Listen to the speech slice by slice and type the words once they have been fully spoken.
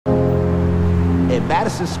in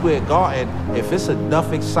Madison Square Garden, if it's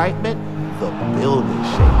enough excitement, the building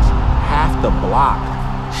shakes. Half the block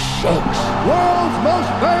shakes. World's most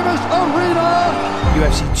famous arena!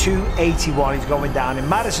 UFC 281 is going down in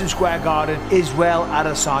Madison Square Garden. Israel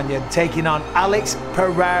Adesanya taking on Alex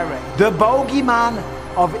Pereira, the bogeyman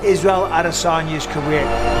of Israel Adesanya's career.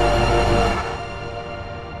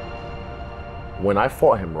 When I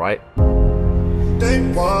fought him, right? They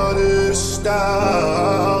wanted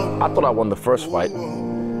style. I thought I won the first fight.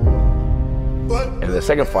 And the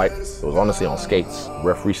second fight, it was honestly on skates. The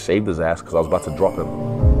referee saved his ass because I was about to drop him.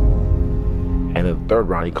 And in the third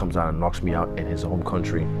round, he comes out and knocks me out in his home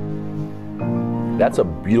country. That's a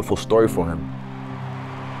beautiful story for him.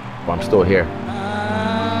 But I'm still here.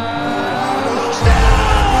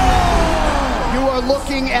 You are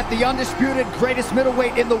looking at the undisputed greatest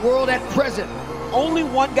middleweight in the world at present. Only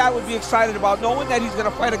one guy would be excited about knowing that he's going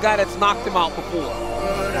to fight a guy that's knocked him out before.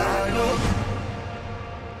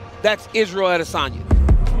 That's Israel Adesanya.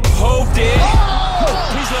 Hold it.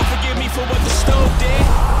 Please don't forgive me for what the stove did.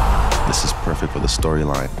 This is perfect for the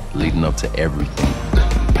storyline, leading up to everything.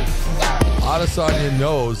 Adesanya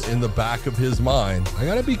knows in the back of his mind, I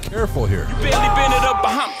gotta be careful here. You barely bend it up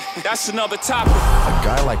behind. That's another topic. A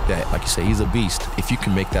guy like that, like you say, he's a beast. If you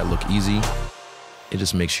can make that look easy, it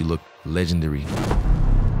just makes you look legendary.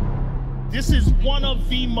 This is one of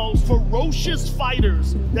the most ferocious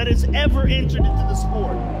fighters that has ever entered into the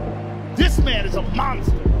sport. This man is a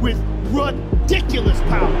monster with ridiculous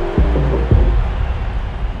power.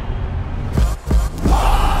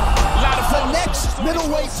 The next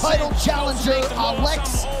middleweight title challenger,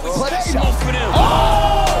 Alex Pereira.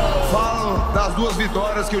 Falam das duas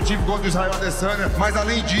vitórias que eu tive contra o Israel Adesanya, mas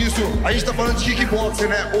além disso, a gente tá falando de kickboxing,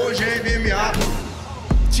 né? Hoje é MMA.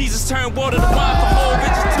 Jesus turned water to wine for whole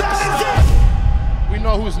bitches to the sky. We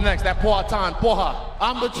know who's next, that Poatan. Poha,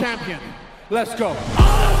 I'm the champion. Let's go. So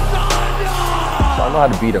I know how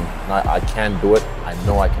to beat him. I can do it. I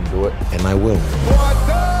know I can do it. And I will.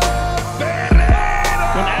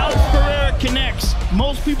 When Alex Pereira connects,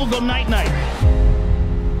 most people go night-night.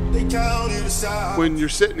 When you're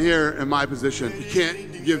sitting here in my position, you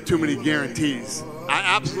can't give too many guarantees. I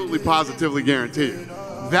absolutely positively guarantee you.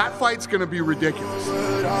 That fight's gonna be ridiculous.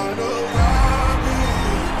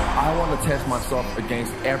 I want to test myself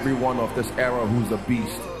against everyone of this era who's a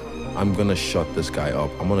beast. I'm gonna shut this guy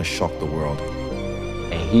up. I'm gonna shock the world.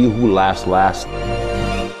 And he who laughs last,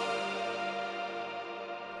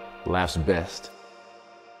 laughs best.